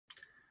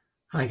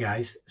Hi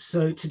guys,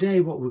 so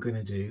today what we're going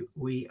to do,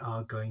 we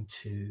are going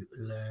to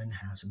learn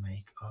how to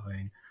make our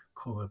own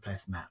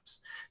choropleth maps.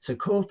 So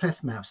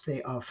choropleth maps,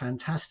 they are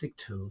fantastic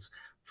tools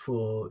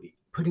for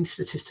putting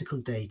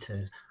statistical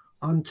data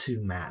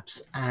onto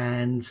maps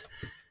and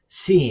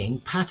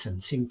seeing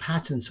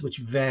patterns which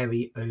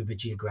vary over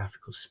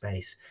geographical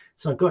space.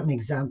 So I've got an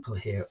example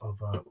here of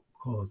our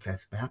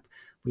choropleth map.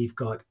 We've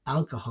got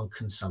alcohol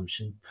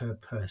consumption per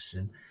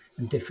person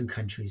in different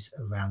countries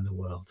around the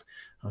world.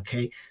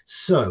 Okay,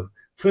 so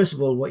first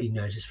of all, what you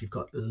notice, we've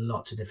got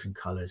lots of different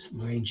colors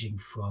ranging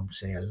from,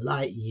 say, a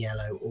light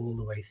yellow all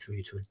the way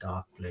through to a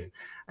dark blue.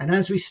 And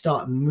as we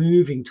start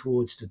moving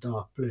towards the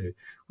dark blue,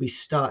 we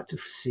start to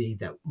see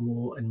that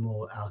more and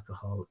more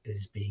alcohol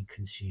is being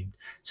consumed.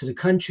 So the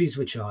countries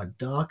which are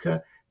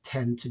darker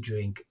tend to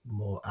drink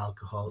more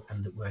alcohol,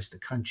 and whereas the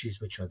countries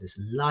which are this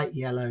light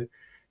yellow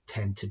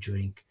tend to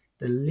drink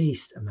the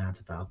least amount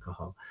of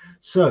alcohol.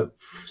 So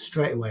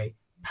straight away,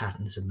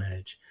 patterns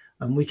emerge.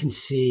 And we can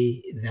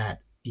see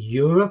that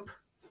Europe,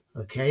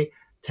 okay,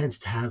 tends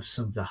to have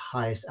some of the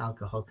highest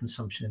alcohol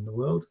consumption in the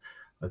world.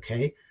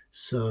 Okay,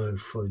 so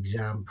for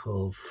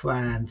example,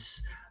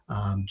 France,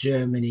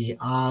 Germany,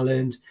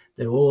 Ireland,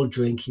 they're all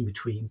drinking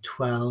between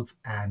 12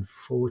 and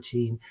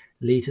 14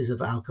 liters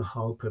of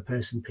alcohol per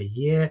person per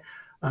year.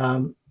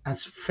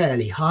 That's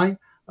fairly high.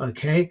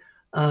 Okay,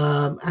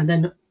 and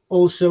then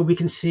also we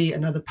can see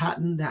another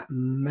pattern that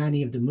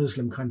many of the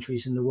Muslim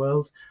countries in the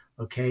world,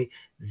 okay,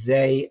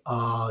 they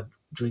are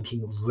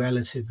drinking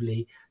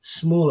relatively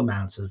small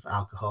amounts of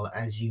alcohol,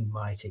 as you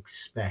might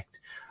expect.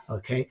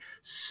 Okay,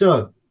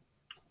 so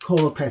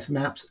choropleth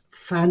maps,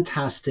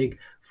 fantastic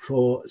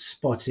for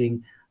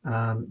spotting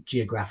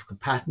geographical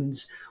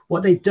patterns.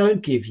 What they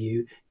don't give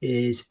you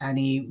is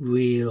any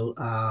real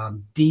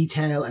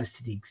detail as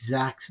to the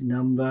exact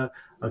number.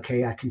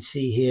 Okay, I can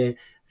see here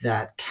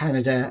that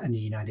Canada and the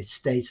United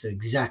States are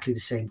exactly the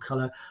same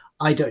color.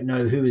 I don't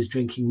know who is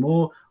drinking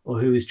more or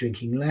who is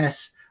drinking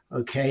less.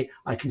 Okay,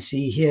 I can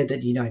see here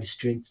that the United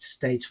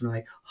States, when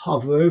I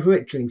hover over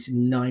it, drinks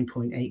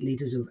 9.8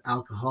 liters of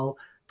alcohol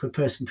per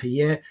person per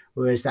year,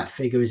 whereas that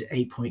figure is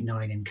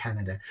 8.9 in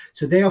Canada.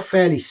 So they are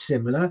fairly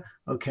similar,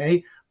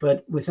 okay?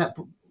 But with that,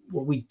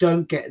 well, we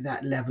don't get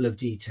that level of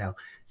detail.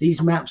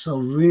 These maps are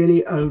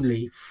really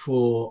only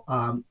for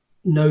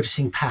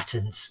noticing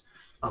patterns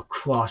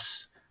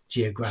across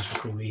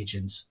geographical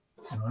regions,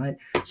 all right?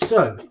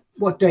 So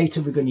what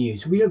data we're going to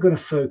use? We are going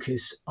to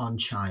focus on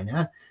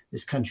China,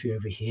 this country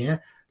over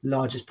here,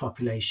 largest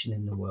population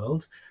in the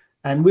world.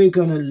 And we're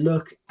going to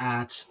look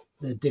at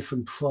the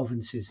different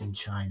provinces in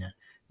China.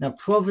 Now,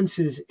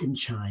 provinces in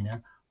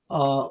China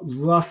are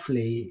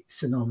roughly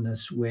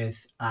synonymous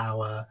with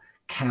our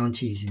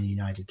counties in the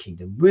United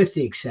Kingdom, with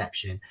the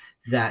exception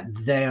that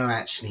they are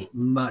actually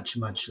much,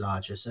 much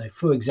larger. So,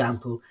 for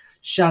example,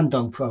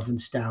 Shandong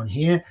province down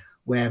here,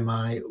 where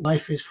my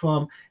wife is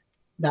from,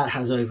 that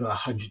has over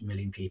 100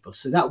 million people.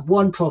 So that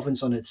one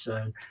province on its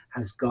own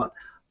has got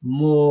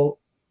more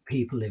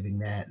people living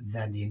there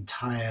than the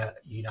entire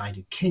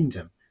United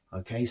Kingdom.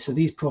 Okay, so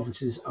these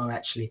provinces are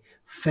actually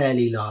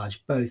fairly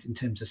large, both in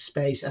terms of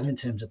space and in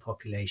terms of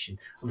population.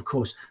 Of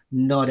course,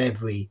 not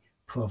every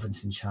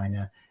province in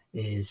China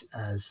is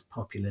as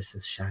populous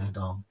as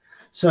Shandong.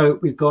 So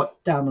we've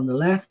got down on the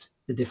left,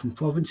 the different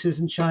provinces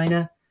in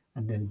China,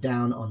 and then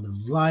down on the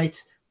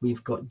right,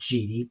 we've got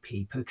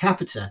GDP per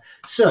capita.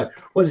 So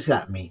what does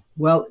that mean?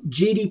 Well,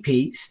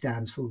 GDP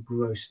stands for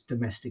gross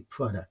domestic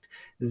product.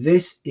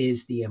 This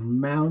is the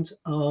amount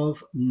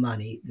of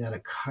money that a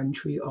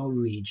country or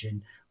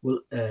region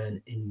will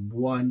earn in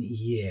 1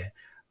 year.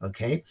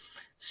 Okay,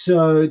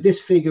 so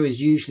this figure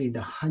is usually in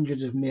the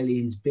hundreds of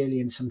millions,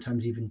 billions,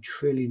 sometimes even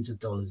trillions of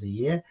dollars a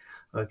year.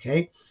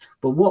 Okay,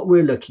 but what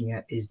we're looking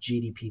at is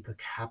GDP per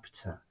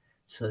capita.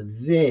 So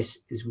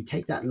this is, we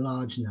take that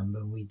large number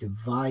and we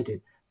divide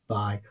it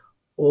by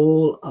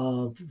all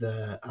of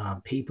the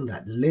people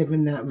that live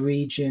in that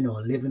region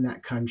or live in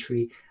that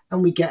country,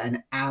 and we get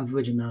an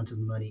average amount of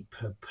money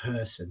per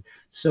person.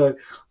 So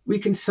we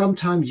can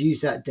sometimes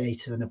use that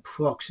data and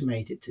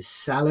approximate it to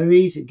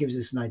salaries. It gives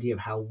us an idea of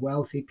how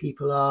wealthy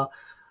people are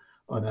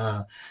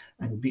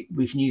and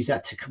we can use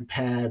that to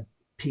compare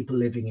people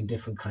living in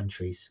different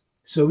countries.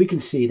 So we can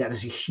see that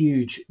there's a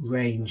huge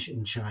range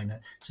in China.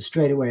 So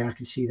straight away, I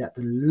can see that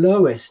the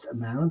lowest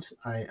amount,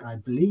 I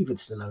believe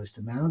it's the lowest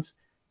amount,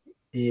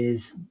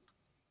 is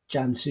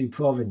Jiangsu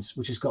province,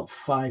 which has got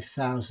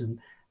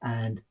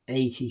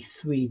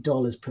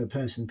 $5,083 per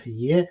person per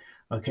year.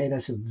 Okay,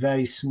 that's a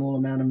very small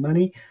amount of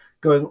money.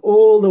 Going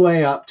all the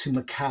way up to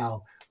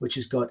Macau, which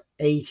has got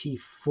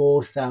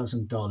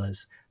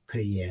 $84,000 per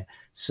year.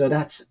 So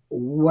that's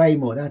way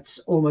more. That's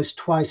almost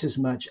twice as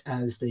much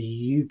as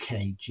the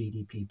UK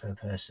GDP per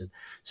person.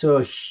 So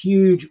a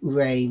huge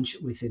range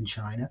within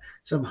China.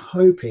 So I'm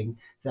hoping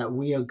that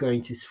we are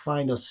going to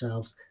find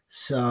ourselves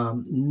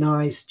some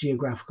nice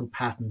geographical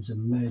patterns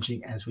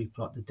emerging as we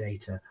plot the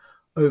data.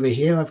 Over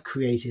here, I've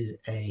created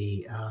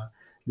a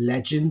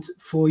legend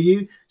for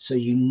you, so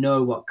you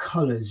know what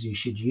colors you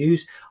should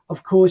use.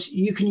 Of course,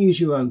 you can use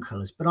your own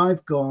colors, but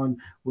I've gone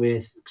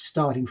with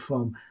starting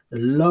from the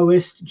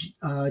lowest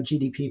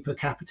GDP per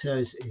capita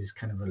is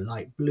kind of a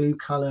light blue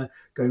color,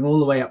 going all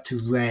the way up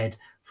to red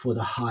for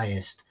the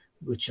highest,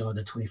 which are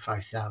the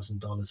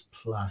 $25,000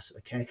 plus.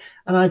 Okay,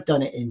 and I've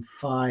done it in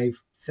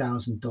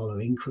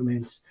 $5,000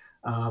 increments.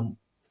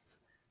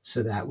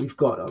 So that we've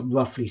got a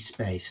roughly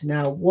space.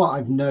 Now, what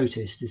I've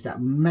noticed is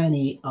that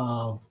many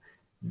of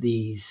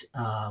these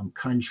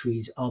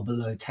countries are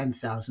below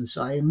 10,000.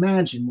 So I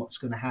imagine what's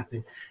going to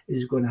happen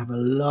is we're going to have a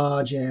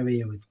large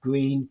area with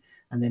green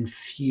and then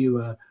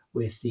fewer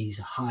with these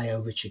higher,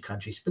 richer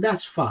countries. But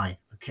that's fine,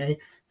 okay?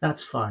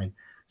 That's fine.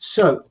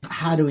 So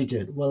how do we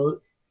do it?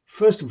 Well,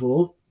 first of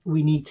all,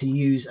 we need to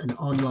use an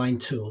online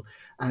tool.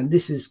 And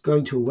this is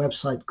going to a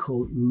website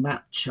called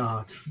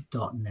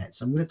mapchart.net.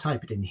 So I'm going to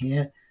type it in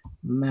here,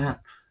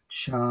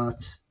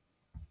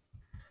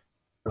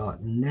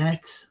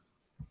 mapchart.net.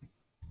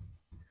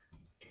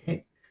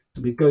 Okay,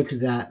 so we go to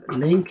that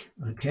link.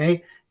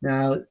 Okay,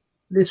 now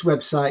this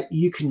website,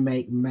 you can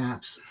make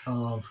maps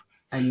of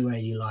anywhere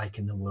you like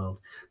in the world,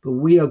 but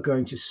we are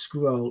going to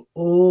scroll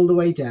all the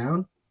way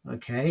down.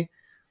 Okay,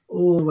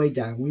 all the way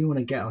down. We want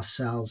to get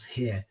ourselves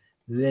here,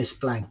 this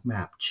blank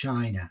map,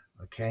 China.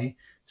 Okay,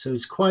 so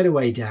it's quite a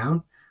way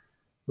down.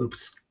 We'll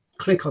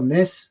click on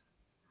this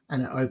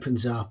and it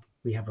opens up.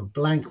 We have a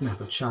blank map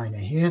of China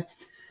here,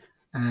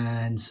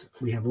 and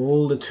we have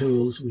all the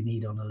tools we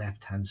need on the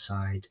left hand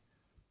side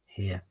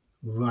here.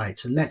 Right,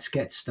 so let's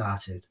get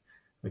started.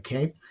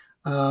 Okay,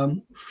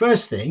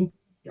 first thing,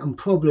 I'm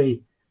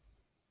probably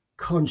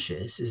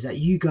conscious is that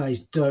you guys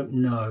don't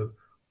know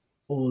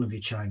all of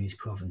your Chinese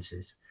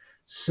provinces.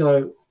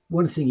 So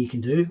one thing you can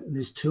do in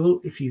this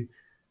tool, if you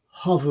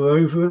hover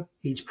over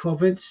each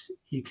province,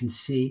 you can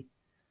see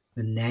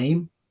the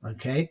name.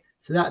 Okay,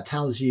 so that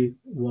tells you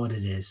what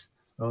it is.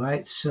 All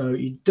right, so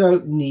you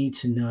don't need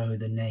to know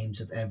the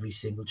names of every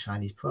single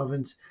Chinese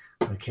province.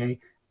 Okay,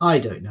 I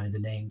don't know the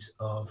names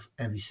of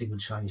every single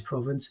Chinese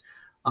province.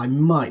 I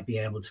might be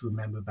able to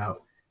remember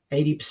about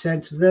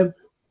 80% of them.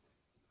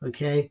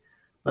 Okay,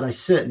 but I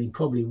certainly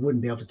probably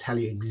wouldn't be able to tell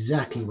you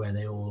exactly where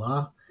they all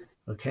are.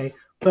 Okay,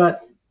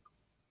 but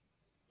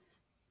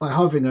by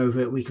hovering over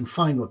it, we can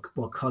find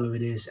what color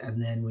it is,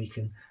 and then we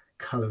can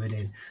color it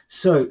in.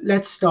 So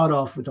let's start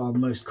off with our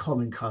most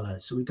common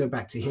color. So we go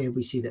back to here,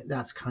 we see that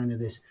that's kind of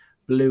this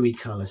bluey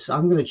color. So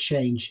I'm going to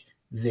change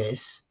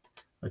this,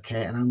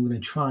 okay, and I'm going to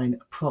try and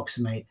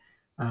approximate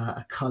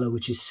a color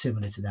which is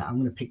similar to that. I'm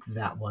going to pick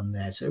that one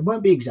there. So it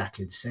won't be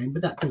exactly the same,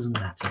 but that doesn't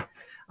matter.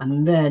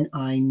 And then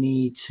I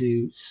need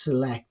to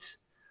select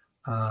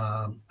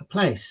a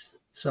place.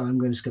 So I'm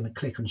just going to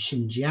click on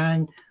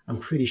Xinjiang. I'm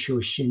pretty sure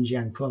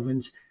Xinjiang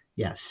province.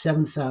 Yeah,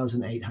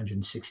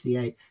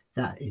 7,868.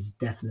 That is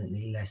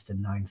definitely less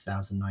than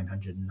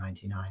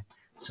 9,999.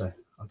 So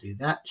I'll do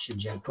that.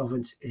 Xinjiang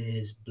province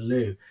is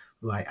blue.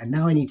 Right, and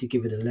now I need to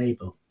give it a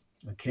label,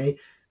 okay,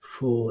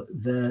 for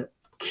the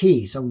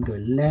key. So I'm going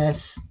to go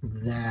less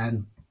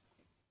than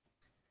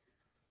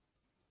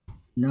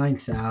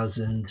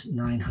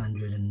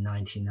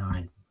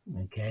 9,999,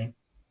 okay.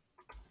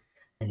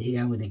 And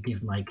here I'm going to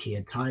give my key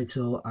a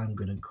title. I'm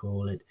going to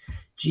call it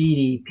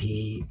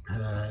GDP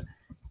per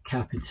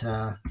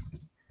capita.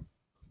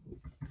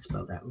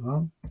 Spelled that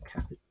wrong.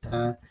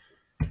 Capita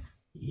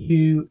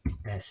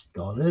US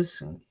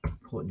dollars.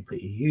 Important to put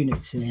your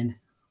units in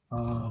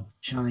of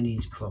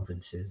Chinese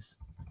provinces.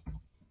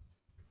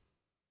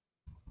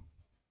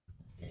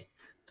 Okay,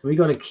 so we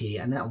got a key,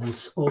 and that will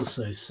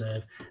also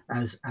serve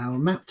as our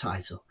map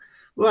title.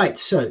 Right,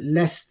 so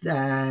less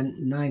than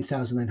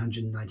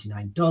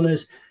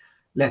 $9,999.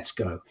 Let's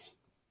go.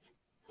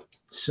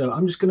 So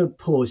I'm just going to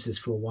pause this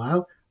for a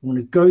while. I'm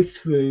going to go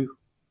through.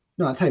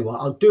 No, I'll tell you what,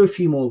 I'll do a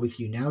few more with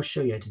you now,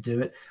 show you how to do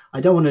it. I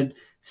don't want to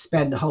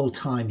spend the whole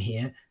time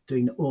here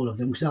doing all of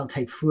them because that'll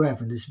take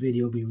forever and this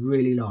video will be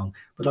really long,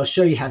 but I'll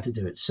show you how to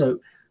do it. So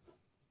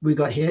we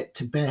got here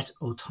Tibet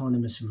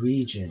Autonomous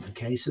Region.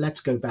 Okay, so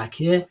let's go back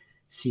here,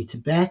 see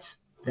Tibet.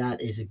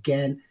 That is,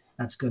 again,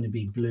 that's going to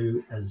be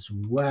blue as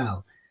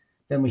well.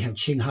 Then we have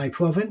Qinghai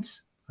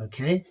Province.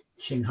 Okay,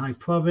 Qinghai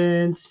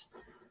Province.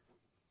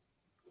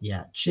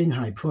 Yeah,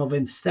 Qinghai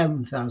Province,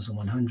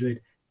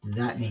 7,100.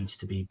 That needs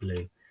to be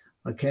blue.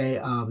 Okay,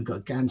 we've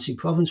got Gansu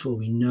Province. Well,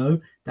 we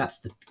know that's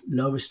the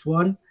lowest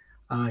one.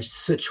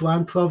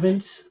 Sichuan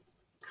Province,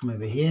 come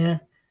over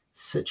here.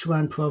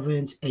 Sichuan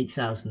Province,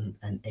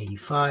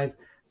 8,085.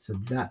 So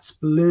that's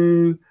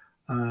blue.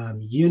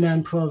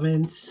 Yunnan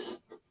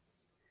Province,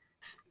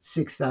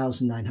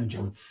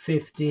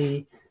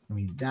 6,950. I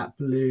mean, that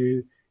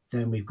blue.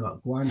 Then we've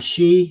got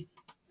Guangxi.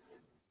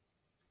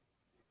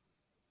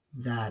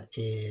 That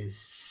is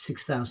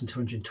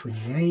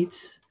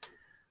 6,228.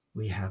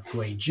 We have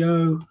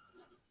Guizhou,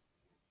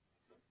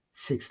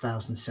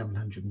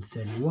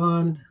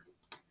 6,731.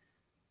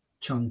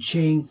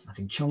 Chongqing, I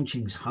think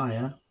Chongqing's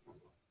higher.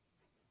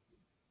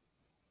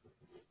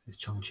 There's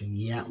Chongqing.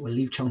 Yeah, we'll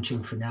leave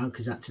Chongqing for now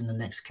because that's in the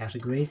next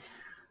category.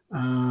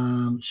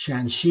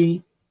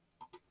 Shanxi,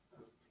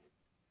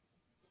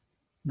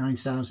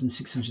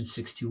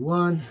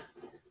 9,661.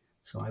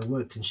 So I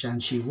worked in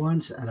Shanxi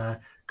once at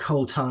a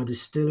coal tar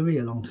distillery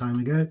a long time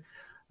ago.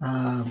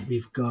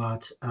 We've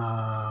got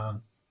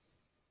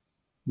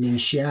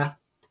Ningxia,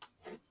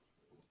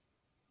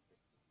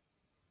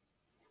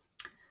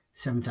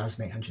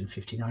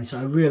 7,859. So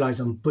I realize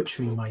I'm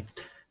butchering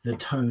the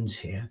tones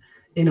here.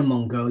 Inner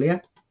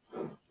Mongolia,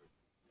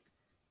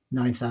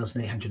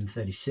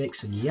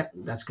 9,836. And yep,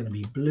 that's going to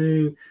be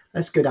blue.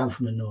 Let's go down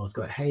from the north.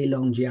 Got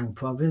Heilongjiang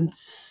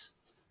province.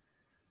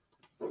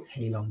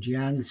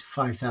 Heilongjiang is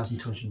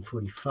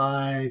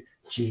 5,245.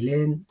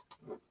 Jilin,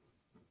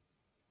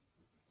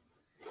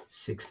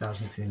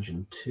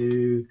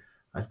 6,302.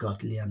 I've got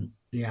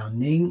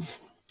Liaoning.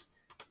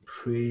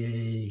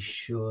 Pretty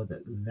sure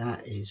that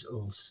that is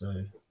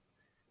also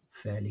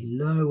fairly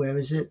low. Where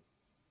is it?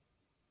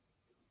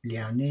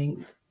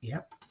 Liaoning.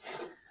 Yep.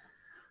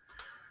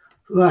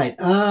 Right.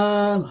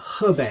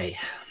 Hebei.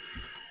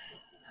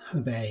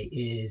 Hebei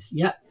is,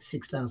 yep,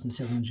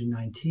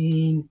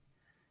 6,719.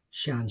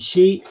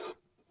 Shanxi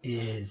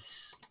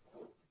is,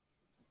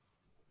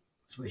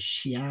 that's where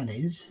Xi'an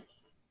is.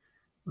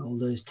 All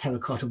those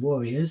terracotta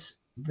warriors.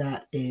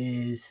 That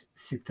is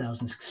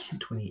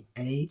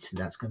 6,628. So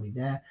that's going to be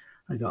there.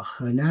 I got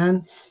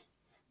Henan.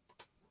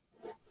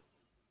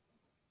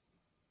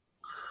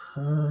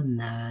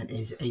 Henan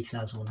is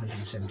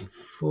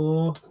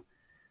 8,174.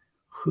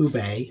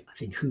 Hubei, I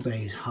think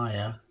Hubei is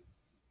higher.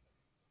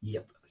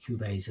 Yep,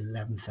 Hubei is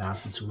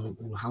 11,000, so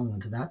we'll hang on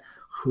to that.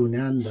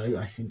 Hunan, though,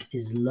 I think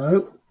is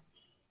low.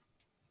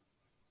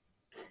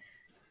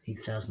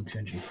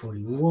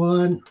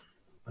 8,341.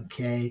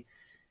 Okay.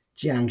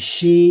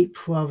 Jiangxi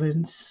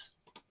province,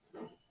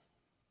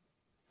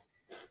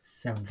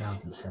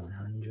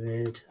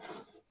 7,700.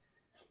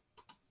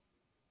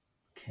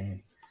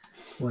 Okay.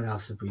 What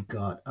else have we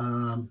got?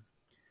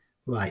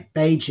 Right,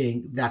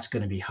 Beijing, that's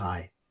going to be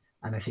high.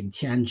 And I think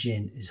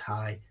Tianjin is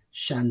high.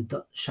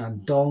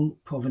 Shandong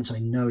province, I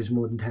know, is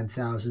more than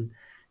 10,000.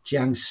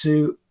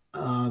 Jiangsu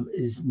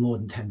is more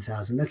than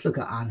 10,000. Let's look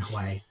at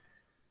Anhui.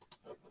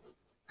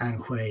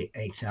 Anhui,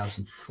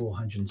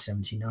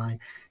 8,479.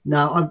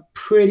 Now, I'm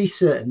pretty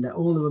certain that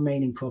all the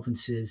remaining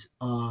provinces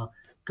are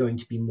going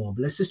to be more.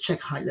 But let's just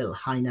check little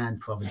Hainan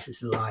province.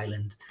 It's a little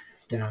island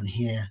down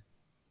here.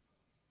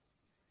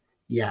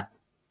 Yeah.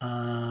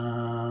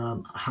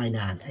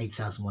 Hainan,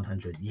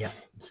 8,100. Yeah.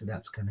 So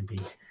that's going to be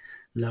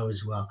low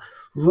as well.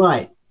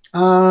 Right.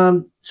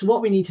 So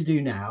what we need to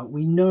do now,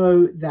 we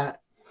know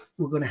that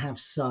we're going to have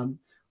some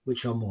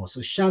which are more.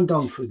 So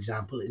Shandong, for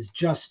example, is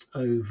just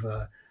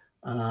over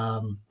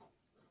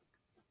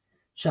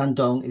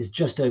Shandong is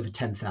just over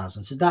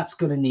 10,000. So that's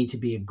going to need to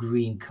be a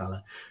green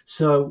color.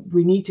 So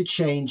we need to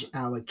change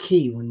our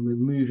key when we're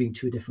moving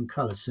to a different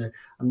color. So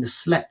I'm going to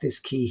select this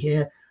key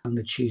here. I'm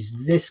going to choose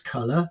this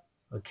color.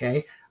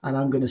 Okay. And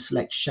I'm going to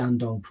select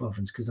Shandong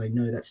province because I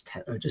know that's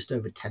just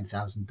over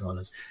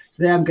 $10,000.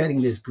 So there I'm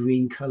getting this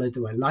green color.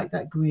 Do I like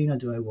that green or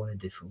do I want a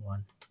different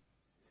one?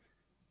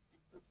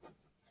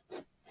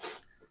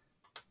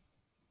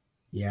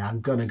 Yeah,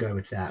 I'm going to go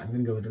with that. I'm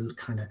going to go with a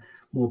kind of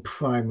more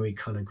primary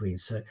color green.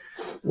 So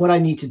what I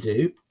need to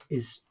do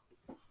is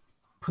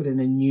put in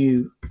a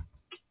new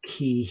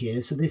key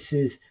here. So this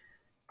is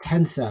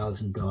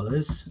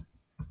 $10,000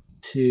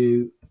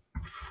 to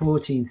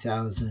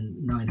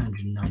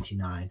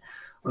 14,999.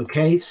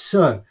 Okay,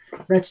 so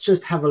let's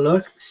just have a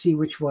look, see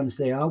which ones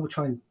they are. We'll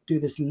try and do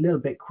this a little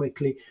bit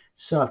quickly.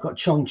 So I've got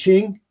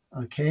Chongqing,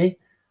 okay.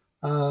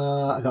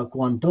 I got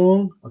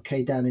Guangdong,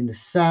 okay, down in the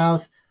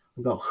south.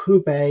 I've got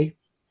Hubei.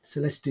 So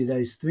let's do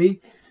those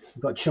three.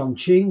 I've got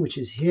Chongqing, which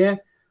is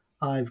here.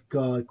 I've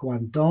got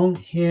Guangdong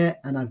here,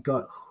 and I've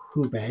got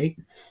Hubei.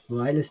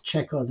 Right, let's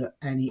check, are there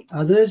any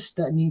others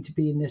that need to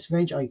be in this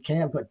range?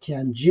 Okay, I've got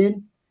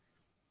Tianjin.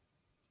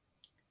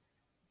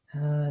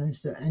 And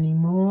is there any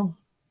more?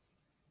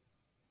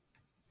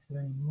 Is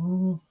there any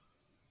more?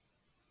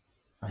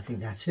 I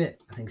think that's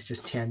it. I think it's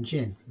just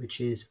Tianjin,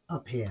 which is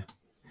up here.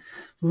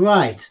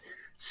 Right,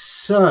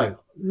 so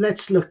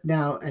let's look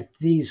now at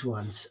these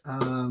ones.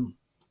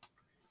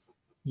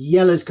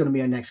 Yellow is going to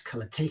be our next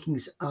color, taking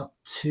us up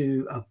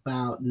to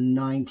about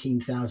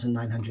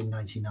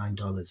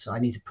 $19,999. So I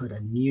need to put I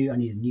need a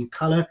new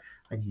color.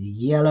 I need a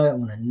yellow. I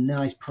want a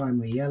nice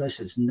primary yellow,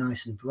 so it's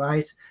nice and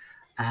bright.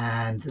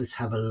 And let's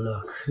have a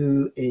look.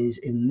 Who is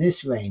in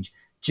this range?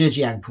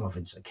 Zhejiang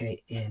province,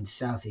 okay, in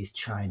southeast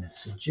China.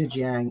 So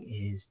Zhejiang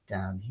is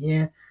down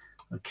here.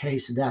 Okay,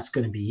 so that's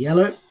going to be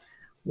yellow.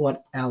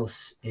 What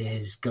else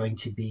is going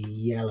to be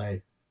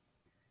yellow?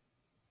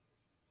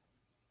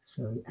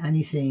 So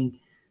anything.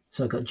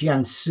 So I've got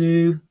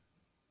Jiangsu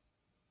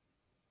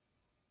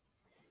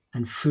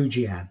and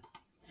Fujian.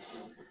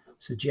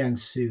 So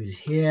Jiangsu is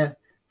here.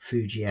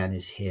 Fujian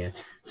is here.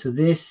 So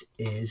this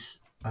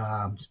is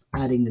just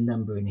adding the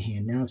number in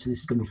here now. So this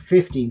is going to be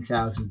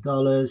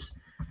 $15,000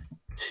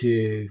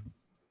 to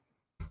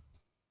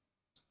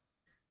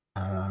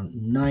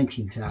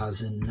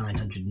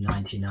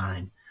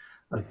 19,999.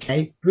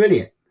 Okay,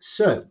 brilliant.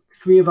 So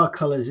 3 of our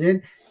colors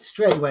in.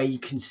 Straight away you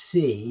can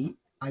see,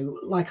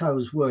 like I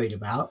was worried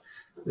about,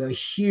 a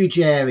huge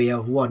area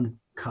of one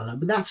color,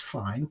 but that's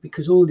fine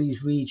because all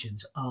these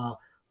regions are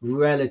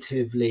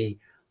relatively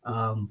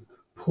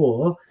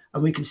poor.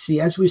 And we can see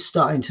as we're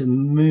starting to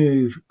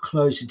move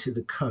closer to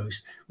the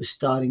coast, we're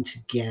starting to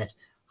get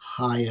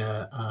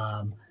higher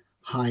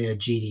higher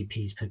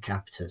GDPs per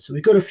capita. So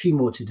we've got a few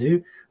more to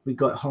do. We've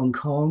got Hong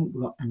Kong,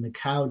 we've got and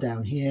Macau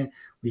down here.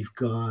 We've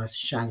got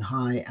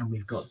Shanghai and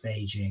we've got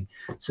Beijing.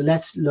 So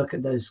let's look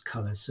at those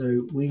colors.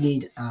 So we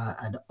need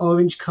an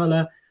orange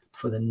color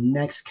for the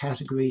next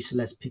category. So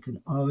let's pick an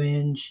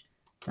orange.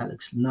 That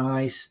looks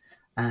nice.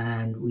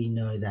 And we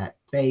know that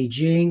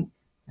Beijing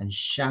and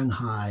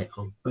Shanghai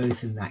are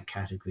both in that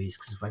categories.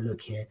 Because if I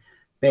look here,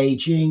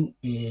 Beijing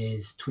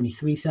is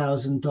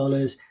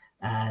 $23,000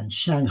 and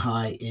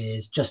Shanghai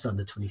is just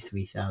under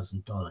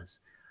 $23,000.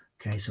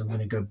 Okay, so I'm going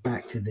to go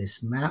back to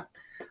this map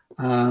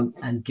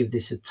and give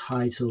this a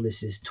title.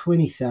 This is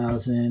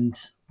 20,000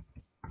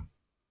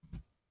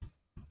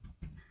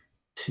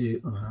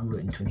 to, oh, I've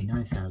written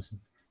 29,000.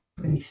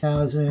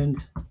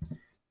 20,000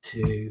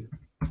 to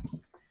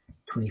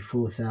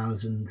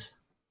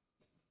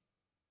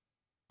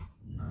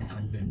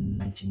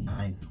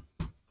 24,999.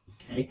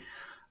 Okay.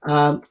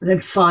 Then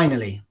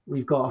finally,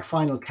 we've got our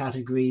final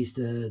categories,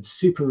 the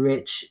super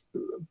rich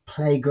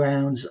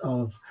playgrounds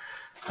of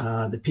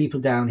the people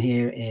down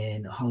here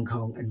in Hong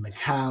Kong and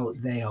Macau.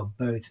 They are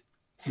both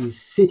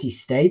these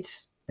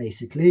city-states,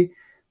 basically,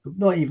 but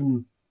not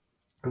even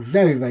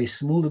very, very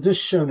small. They're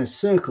just shown as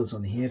circles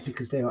on here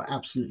because they are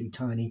absolutely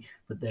tiny,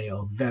 but they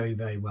are very,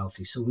 very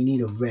wealthy. So we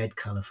need a red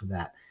color for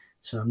that.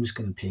 So I'm just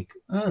going to pick,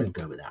 I'm going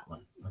to go with that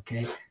one.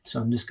 Okay, so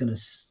I'm just going to,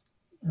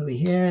 over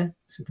here,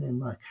 so in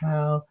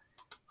Macau,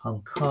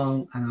 Hong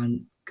Kong, and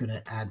I'm going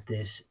to add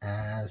this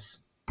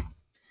as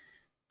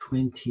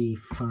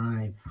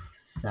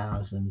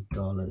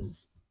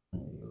 $25,000,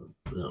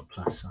 little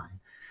plus sign.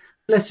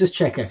 Let's just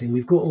check everything.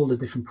 We've got all the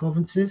different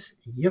provinces.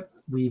 Yep,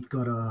 we've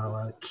got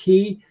our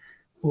key.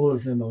 All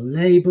of them are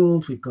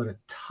labeled. We've got a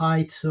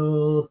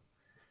title.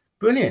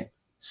 Brilliant.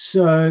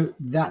 So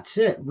that's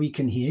it. We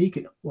can here,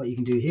 what you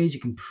can do here is you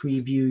can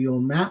preview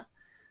your map.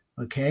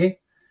 Okay.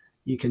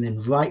 You can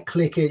then right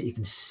click it. You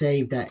can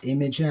save that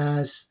image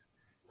as.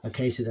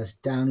 Okay, so that's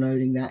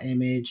downloading that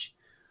image.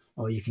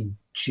 Or you can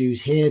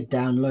choose here,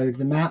 download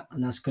the map,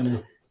 and that's going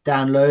to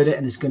download it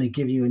and it's going to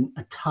give you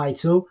a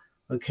title.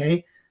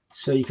 Okay,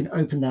 so you can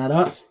open that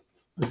up.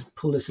 Let's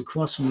pull this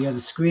across from the other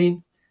screen.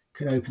 You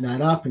can open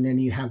that up and then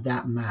you have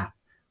that map.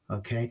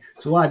 Okay,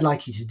 so what I'd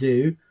like you to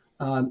do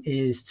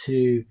is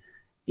to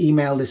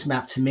email this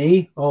map to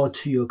me or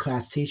to your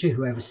class teacher,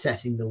 whoever's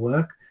setting the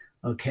work.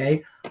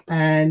 Okay,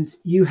 and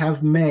you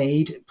have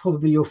made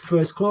probably your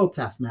first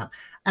choropleth map.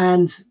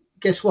 And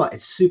guess what?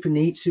 It's super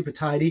neat, super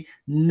tidy,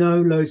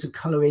 no loads of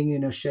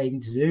coloring or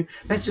shading to do.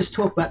 Let's just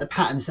talk about the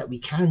patterns that we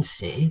can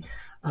see.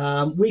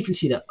 We can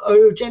see that,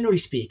 generally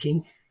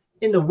speaking,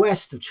 in the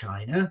west of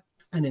China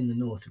and in the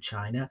north of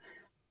China,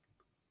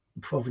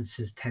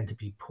 provinces tend to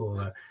be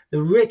poorer.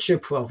 The richer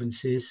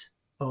provinces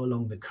are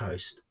along the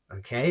coast,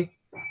 okay?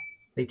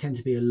 They tend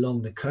to be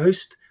along the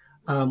coast,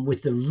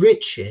 with the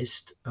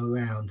richest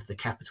around the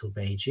capital,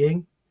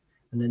 Beijing,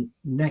 and the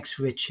next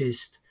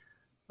richest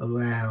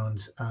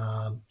around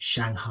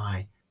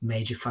Shanghai,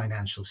 major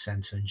financial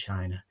center in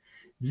China.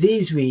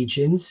 These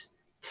regions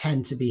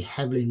tend to be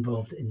heavily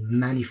involved in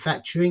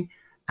manufacturing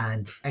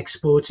and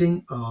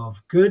exporting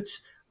of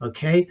goods.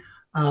 Okay,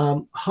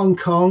 Hong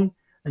Kong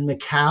and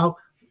Macau,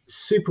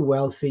 super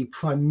wealthy,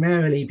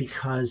 primarily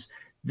because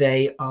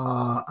they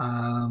are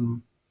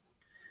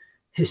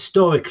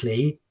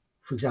historically,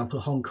 for example,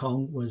 Hong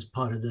Kong was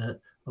part of the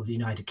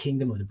United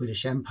Kingdom or the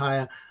British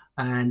Empire,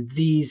 and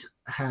these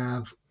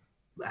have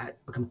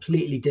a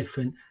completely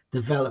different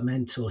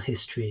developmental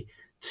history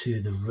to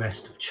the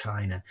rest of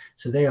China.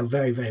 So they are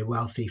very, very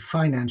wealthy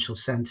financial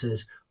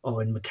centers,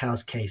 or in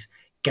Macau's case,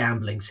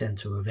 gambling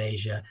center of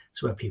Asia.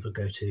 It's where people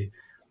go to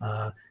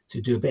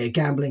do a bit of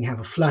gambling, have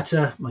a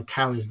flutter.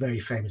 Macau is very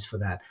famous for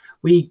that.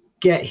 We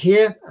get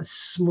here a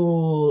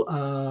small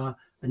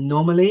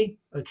anomaly.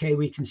 Okay,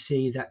 we can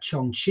see that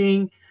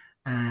Chongqing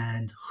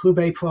and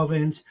Hubei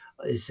province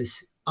is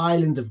this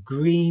island of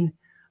green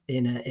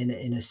in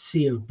a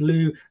sea of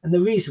blue, and the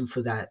reason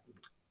for that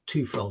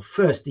twofold.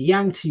 First, the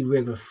Yangtze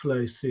River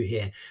flows through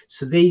here,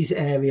 so these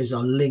areas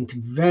are linked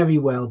very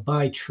well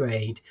by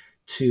trade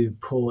to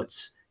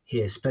ports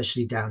here,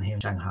 especially down here in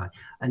Shanghai.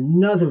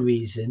 Another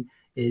reason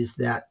is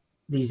that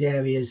these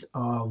areas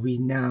are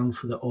renowned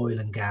for the oil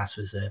and gas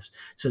reserves,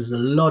 so there's a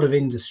lot of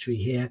industry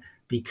here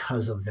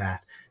because of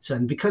that. So,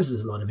 and because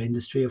there's a lot of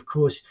industry, of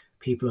course,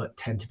 people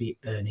tend to be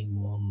earning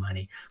more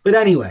money. But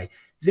anyway,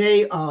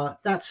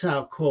 that's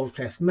our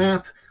choropleth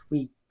map.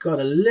 We got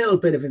a little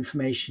bit of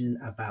information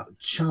about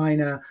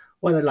China.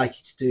 What I'd like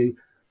you to do,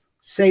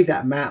 save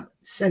that map,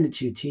 send it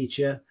to your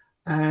teacher,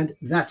 and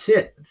that's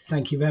it.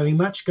 Thank you very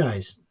much,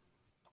 guys.